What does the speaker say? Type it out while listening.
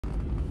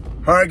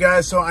All right,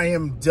 guys, so I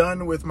am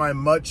done with my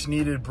much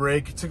needed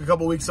break. Took a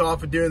couple weeks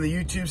off of doing the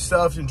YouTube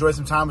stuff to enjoy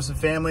some time with some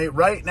family.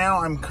 Right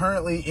now, I'm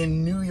currently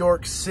in New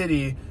York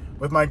City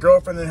with my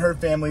girlfriend and her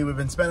family. We've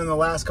been spending the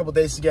last couple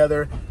days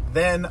together.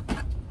 Then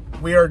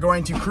we are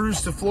going to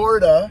cruise to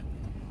Florida.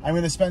 I'm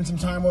going to spend some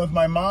time with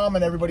my mom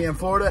and everybody in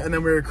Florida, and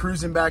then we're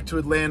cruising back to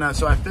Atlanta.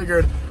 So I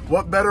figured,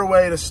 what better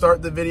way to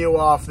start the video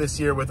off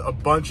this year with a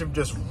bunch of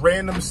just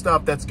random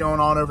stuff that's going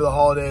on over the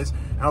holidays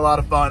and a lot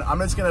of fun. I'm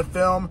just going to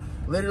film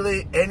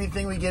literally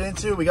anything we get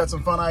into. We got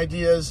some fun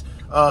ideas,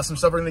 some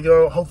stuff we're gonna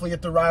go, hopefully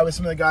get to ride with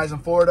some of the guys in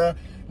Florida.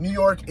 New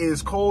York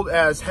is cold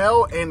as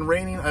hell and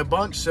raining a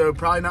bunch, so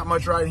probably not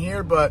much riding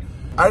here, but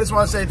I just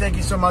wanna say thank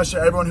you so much to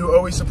everyone who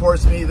always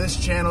supports me, this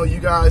channel. You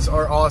guys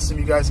are awesome.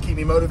 You guys keep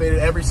me motivated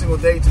every single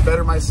day to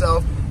better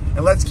myself,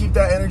 and let's keep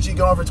that energy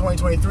going for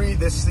 2023.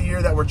 This is the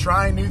year that we're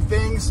trying new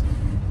things,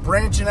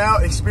 branching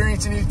out,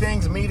 experiencing new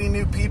things, meeting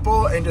new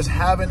people, and just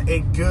having a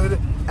good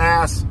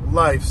ass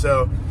life.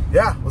 So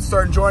yeah, let's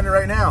start enjoying it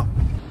right now.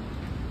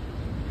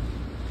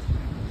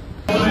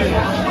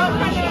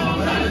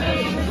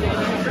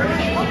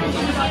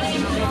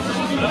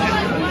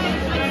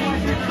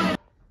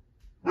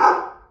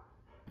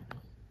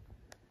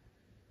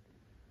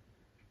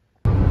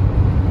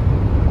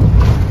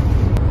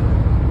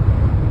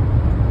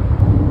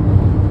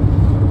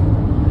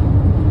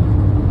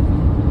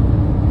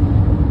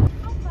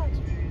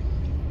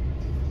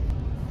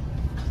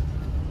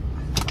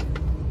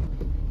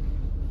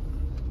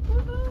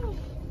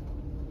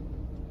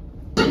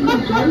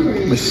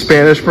 The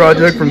Spanish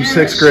project from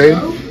 6th grade.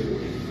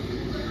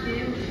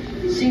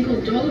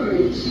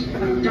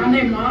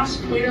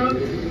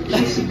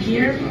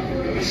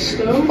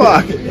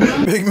 Fuck.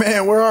 Big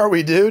man, where are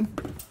we, dude?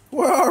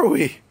 Where are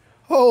we?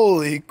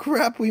 Holy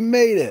crap, we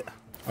made it.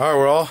 All right,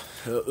 we're all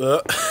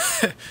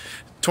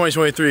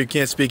 2023,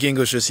 can't speak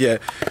English just yet.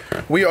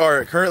 We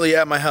are currently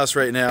at my house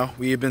right now.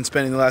 We have been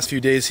spending the last few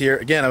days here.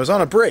 Again, I was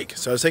on a break,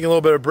 so I was taking a little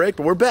bit of a break,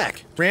 but we're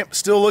back. Ramp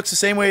still looks the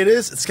same way it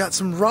is. It's got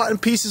some rotten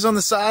pieces on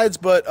the sides,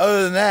 but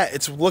other than that,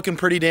 it's looking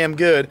pretty damn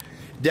good.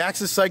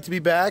 Dax is psyched to be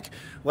back.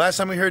 Last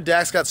time we heard,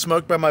 Dax got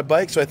smoked by my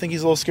bike, so I think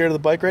he's a little scared of the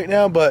bike right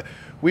now, but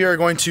we are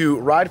going to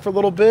ride for a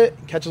little bit,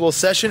 catch a little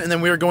session, and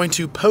then we are going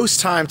to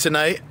post time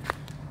tonight.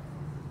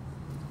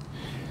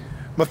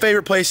 My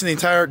favorite place in the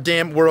entire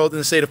damn world in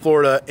the state of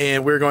Florida,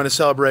 and we're going to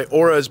celebrate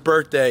Aura's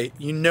birthday.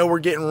 You know we're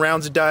getting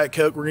rounds of Diet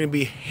Coke. We're going to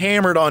be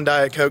hammered on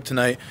Diet Coke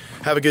tonight.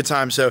 Have a good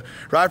time. So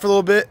ride for a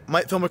little bit.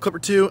 Might film a clip or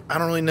two. I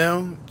don't really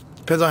know.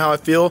 Depends on how I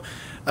feel.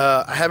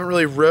 I haven't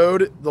really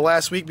rode the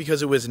last week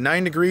because it was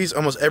 9 degrees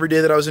almost every day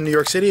that I was in New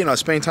York City, and I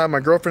was spending time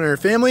with my girlfriend and her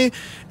family.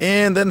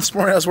 And then this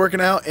morning I was working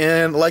out,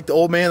 and like the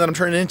old man that I'm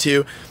turning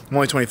into, I'm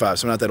only 25,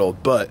 so I'm not that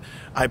old, but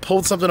I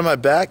pulled something on my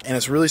back and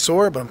it's really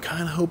sore, but I'm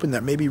kind of hoping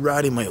that maybe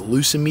riding might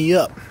loosen me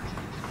up.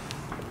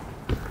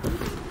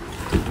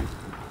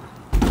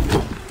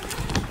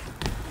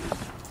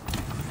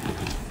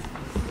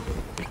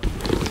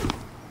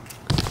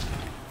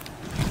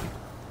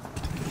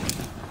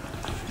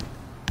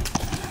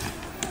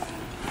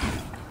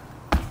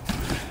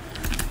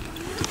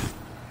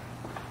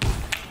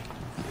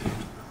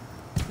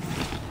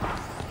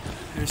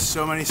 There's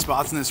so many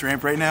spots in this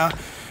ramp right now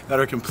that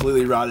are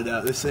completely rotted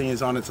out. This thing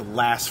is on its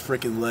last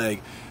freaking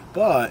leg.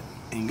 But,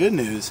 in good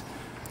news,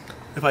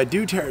 if I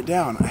do tear it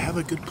down, I have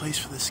a good place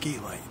for the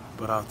skate light.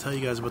 But I'll tell you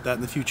guys about that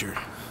in the future.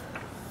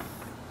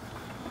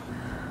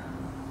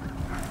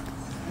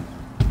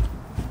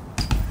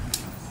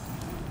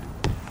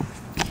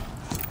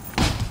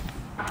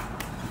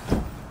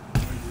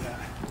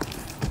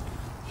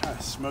 Try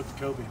to smoke the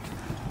coping.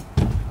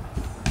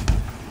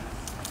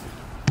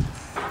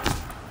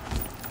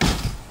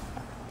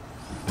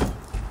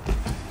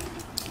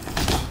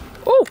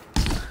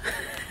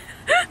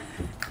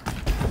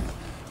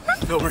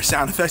 No more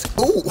sound effects.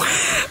 Oh!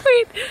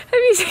 Wait, have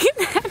you seen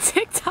that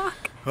TikTok?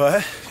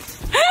 What?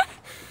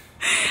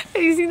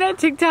 Have you seen that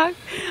TikTok?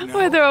 No.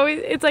 Where they're always,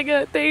 it's like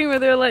a thing where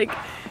they're like,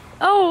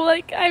 oh,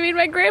 like, I made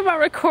my grandma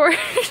record.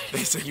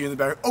 They stick you in the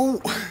back.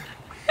 Oh!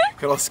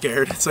 Got all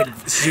scared. It's like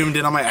zoomed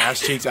in on my ass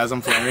cheeks as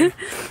I'm flying.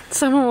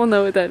 Someone will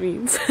know what that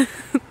means.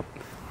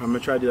 I'm gonna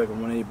try to do like a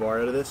 180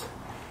 bar out of this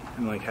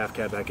and like half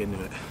cat back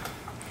into it.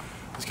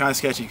 It's kind of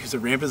sketchy because the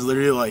ramp is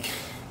literally like,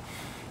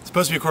 it's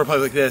supposed to be a quarter pipe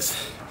like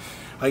this.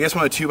 I guess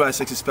one of the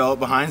 2x6s fell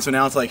behind, so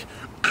now it's like,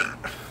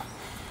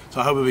 so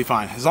I hope it'll be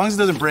fine. As long as it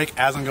doesn't break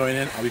as I'm going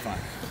in, I'll be fine.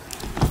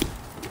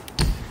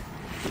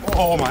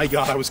 Oh my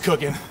God, I was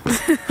cooking.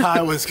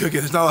 I was cooking.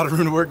 There's not a lot of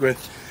room to work with.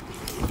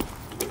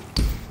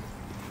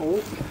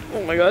 Oh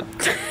my God.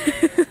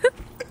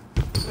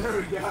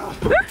 There we go.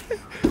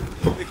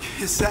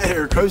 It's that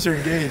air coaster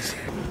engaged.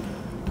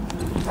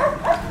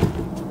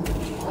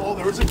 Oh,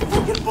 there was a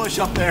fucking bush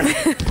up there.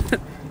 That's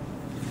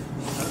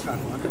kind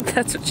of fun.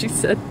 That's what she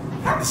said.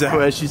 Is that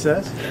what she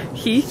says?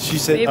 He? She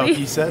said, maybe? Oh,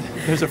 he said?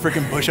 There's a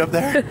freaking bush up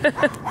there?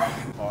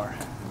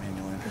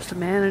 Just a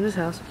man in his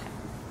house.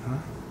 Huh?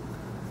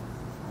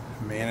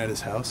 A man at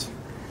his house?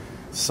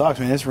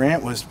 Sucks, man. This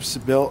ramp was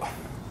built.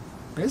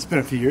 It's been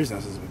a few years now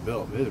since it's been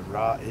built. It is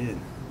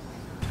rotten.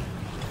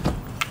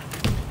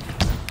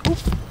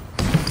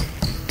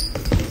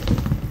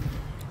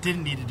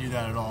 Didn't need to do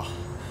that at all.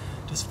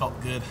 Just felt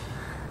good.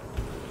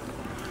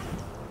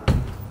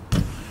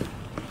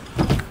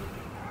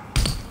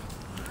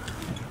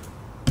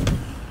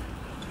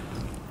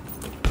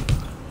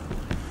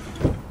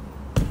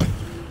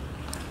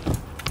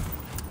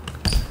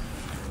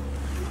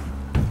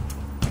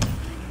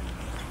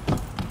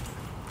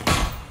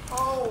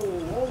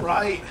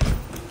 Right.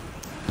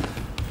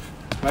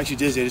 I'm actually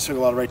dizzy. I just took a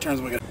lot of right turns.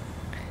 It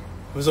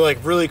was like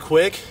really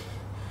quick.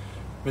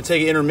 I'm gonna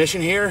take an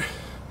intermission here.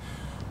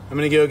 I'm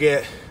gonna go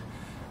get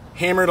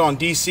hammered on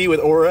DC with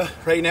Aura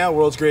right now,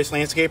 world's greatest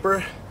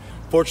landscaper.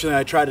 Fortunately,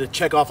 I tried to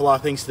check off a lot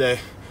of things today.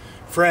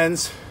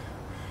 Friends,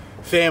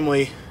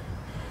 family,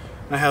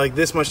 and I had like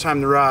this much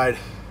time to ride.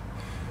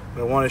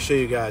 But I want to show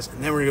you guys.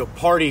 And then we're gonna go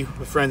party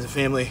with friends and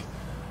family.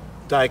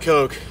 Diet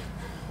Coke.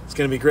 It's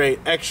gonna be great.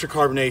 Extra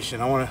carbonation.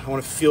 I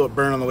wanna feel it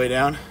burn on the way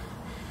down.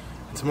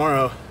 And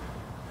tomorrow, I'm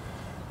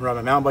gonna ride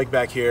my mountain bike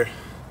back here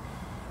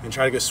and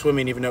try to go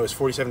swimming, even though it's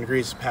 47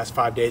 degrees the past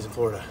 5 days in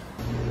Florida.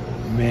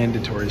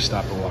 Mandatory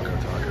stop at Waco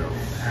Taco.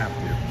 Have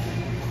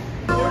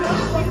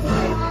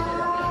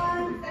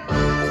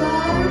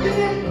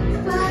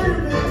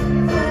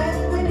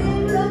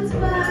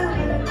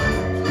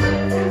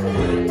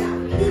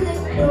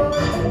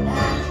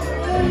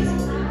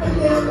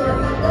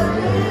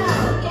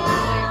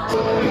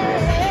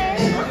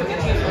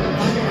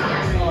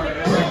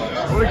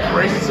What a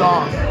great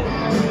song.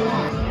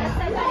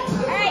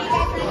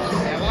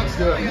 Yeah, let's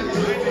do it.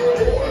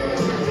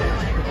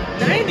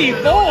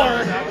 94?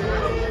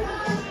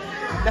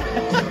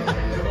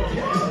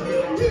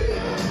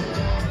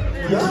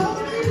 We're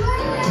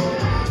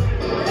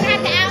gonna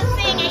have to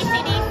out-sing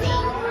AC/DC.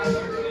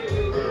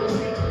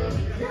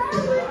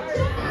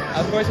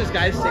 Of course, this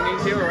guy's singing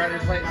too. We're ready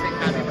to play sing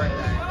Happy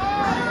Birthday.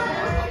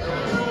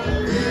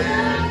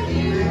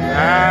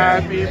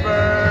 Happy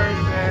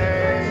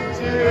birthday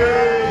to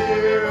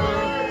you.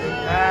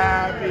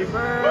 Happy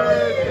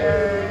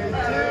birthday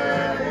to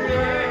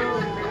you.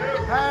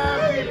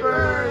 Happy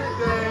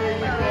birthday,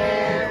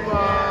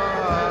 Boba.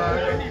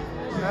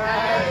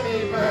 Happy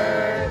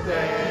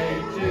birthday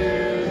to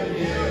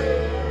you.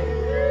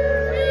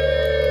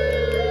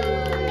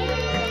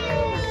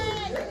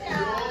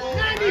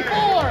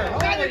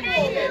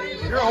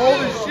 You're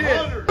old as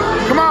shit.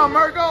 Come on,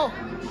 Merkel.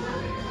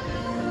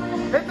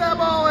 Hit that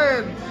ball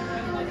in.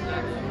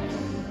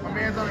 My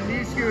man's on a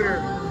knee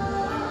scooter.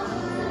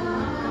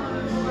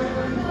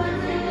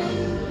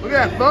 Look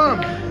at that thumb.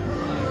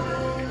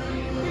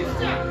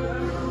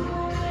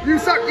 You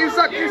suck, you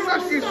suck, you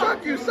suck, you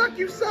suck, you suck,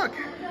 you suck.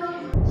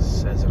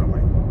 Says it on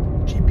my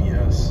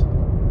GPS.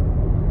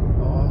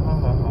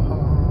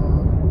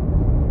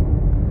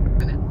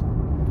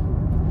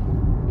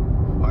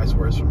 Wise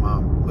words from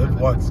mom. Live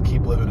once,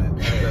 keep living it.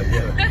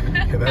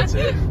 Yeah, that's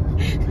it.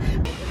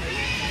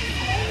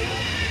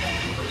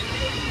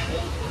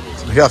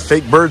 They got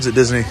fake birds at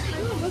Disney.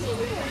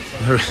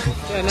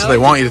 So they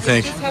want you to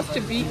think. It just has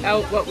to beat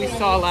out what we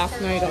saw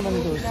last night.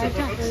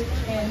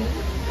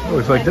 Oh,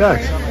 looks like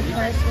Dax.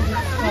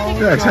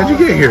 Dax, how'd you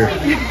get here?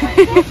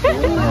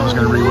 I was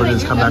going to read what it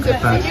is, come back to the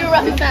fence.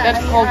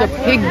 That's called a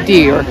pig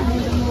deer.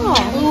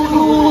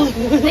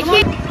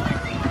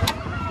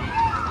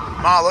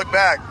 Ma, look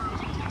back.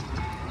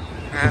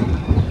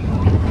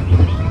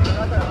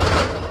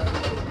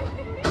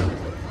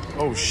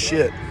 Oh,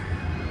 shit.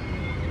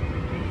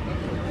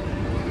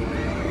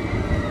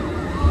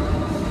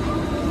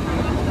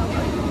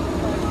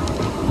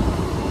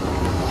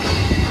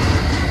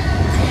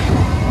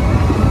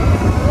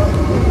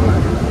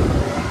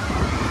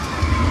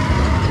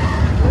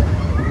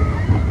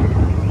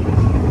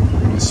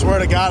 I swear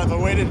to God, if I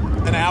waited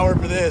an hour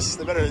for this,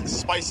 they better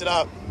spice it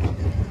up.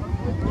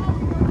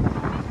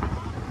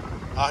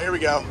 Oh, here we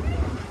go.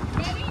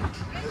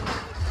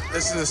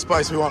 This is the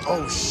spice we want.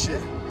 Oh,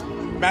 shit.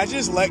 Imagine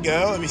just let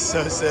go. That'd be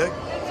so sick.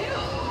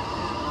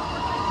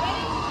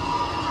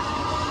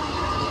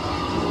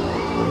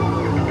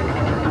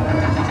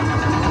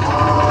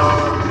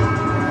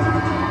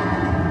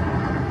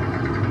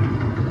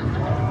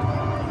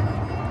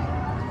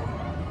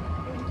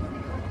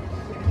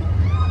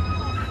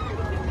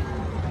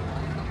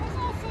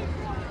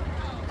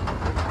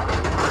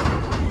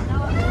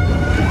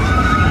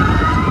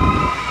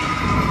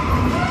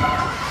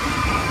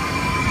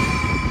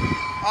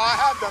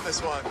 Done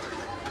this one.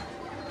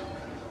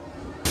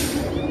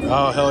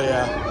 Oh, hell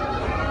yeah.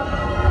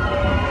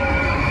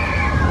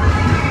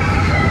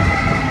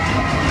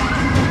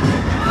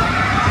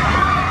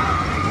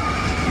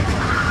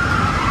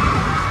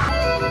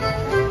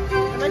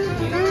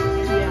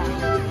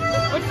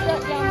 What's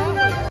that down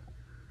that way?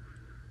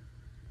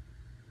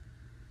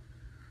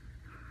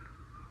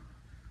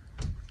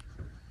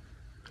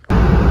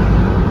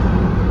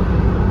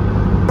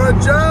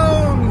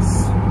 Jones,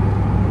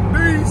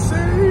 BC.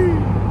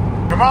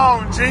 Come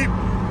on, Jeep.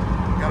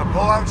 Gotta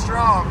pull out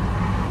strong.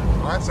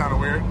 Well, that sounded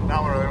weird.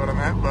 Not really what I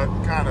meant, but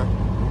kind of.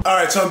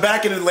 Alright, so I'm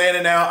back in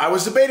Atlanta now. I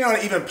was debating on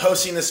even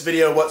posting this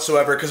video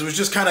whatsoever because it was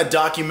just kind of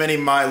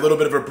documenting my little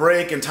bit of a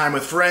break and time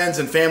with friends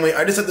and family.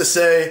 I just have to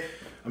say,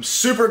 I'm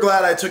super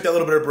glad I took that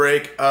little bit of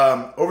break.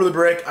 Over the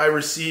break, I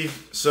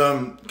received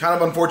some kind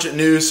of unfortunate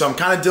news, so I'm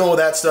kind of dealing with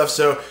that stuff.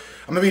 So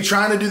I'm going to be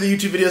trying to do the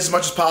YouTube videos as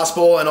much as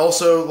possible and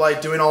also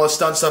like doing all the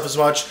stunt stuff as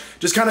much.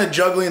 Just kind of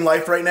juggling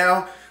life right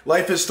now.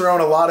 Life has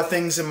thrown a lot of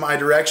things in my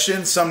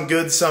direction, some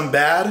good, some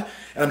bad,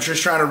 and I'm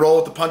just trying to roll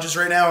with the punches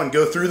right now and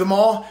go through them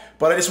all.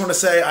 But I just want to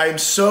say I am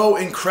so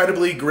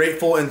incredibly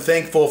grateful and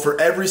thankful for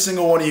every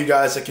single one of you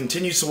guys that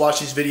continues to watch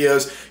these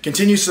videos,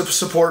 continues to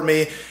support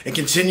me, and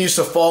continues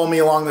to follow me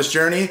along this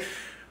journey.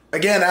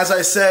 Again, as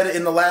I said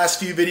in the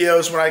last few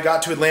videos when I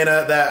got to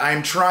Atlanta, that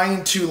I'm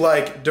trying to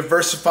like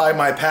diversify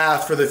my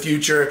path for the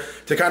future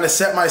to kind of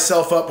set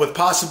myself up with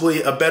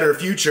possibly a better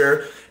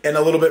future and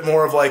a little bit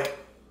more of like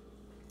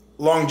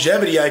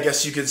longevity, I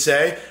guess you could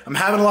say. I'm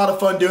having a lot of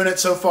fun doing it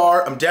so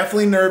far. I'm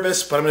definitely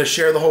nervous, but I'm going to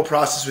share the whole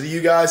process with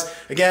you guys.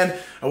 Again,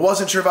 I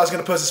wasn't sure if I was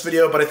going to post this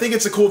video, but I think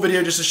it's a cool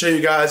video just to show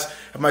you guys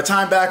of my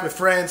time back with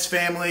friends,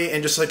 family,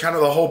 and just like kind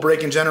of the whole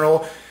break in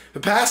general. The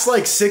past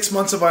like 6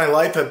 months of my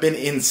life have been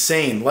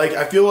insane. Like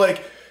I feel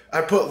like I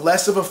put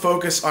less of a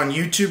focus on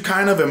YouTube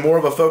kind of and more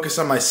of a focus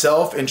on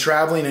myself and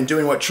traveling and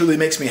doing what truly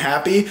makes me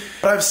happy.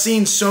 But I've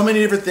seen so many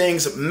different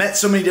things, met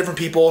so many different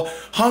people,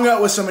 hung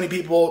out with so many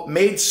people,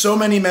 made so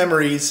many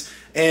memories,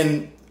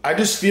 and I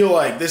just feel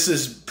like this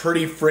is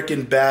pretty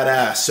freaking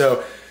badass.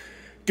 So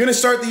gonna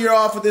start the year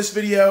off with this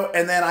video,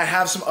 and then I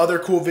have some other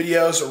cool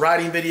videos,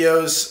 riding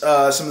videos,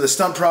 some of the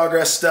stunt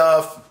progress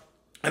stuff.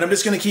 And I'm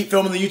just going to keep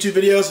filming the YouTube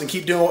videos and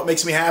keep doing what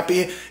makes me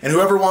happy. And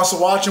whoever wants to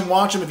watch them,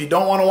 watch them. If you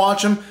don't want to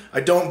watch them, I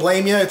don't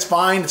blame you. It's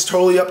fine. It's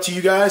totally up to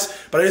you guys.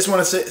 But I just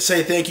want to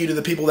say thank you to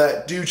the people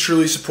that do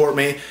truly support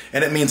me.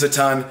 And it means a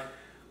ton.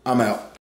 I'm out.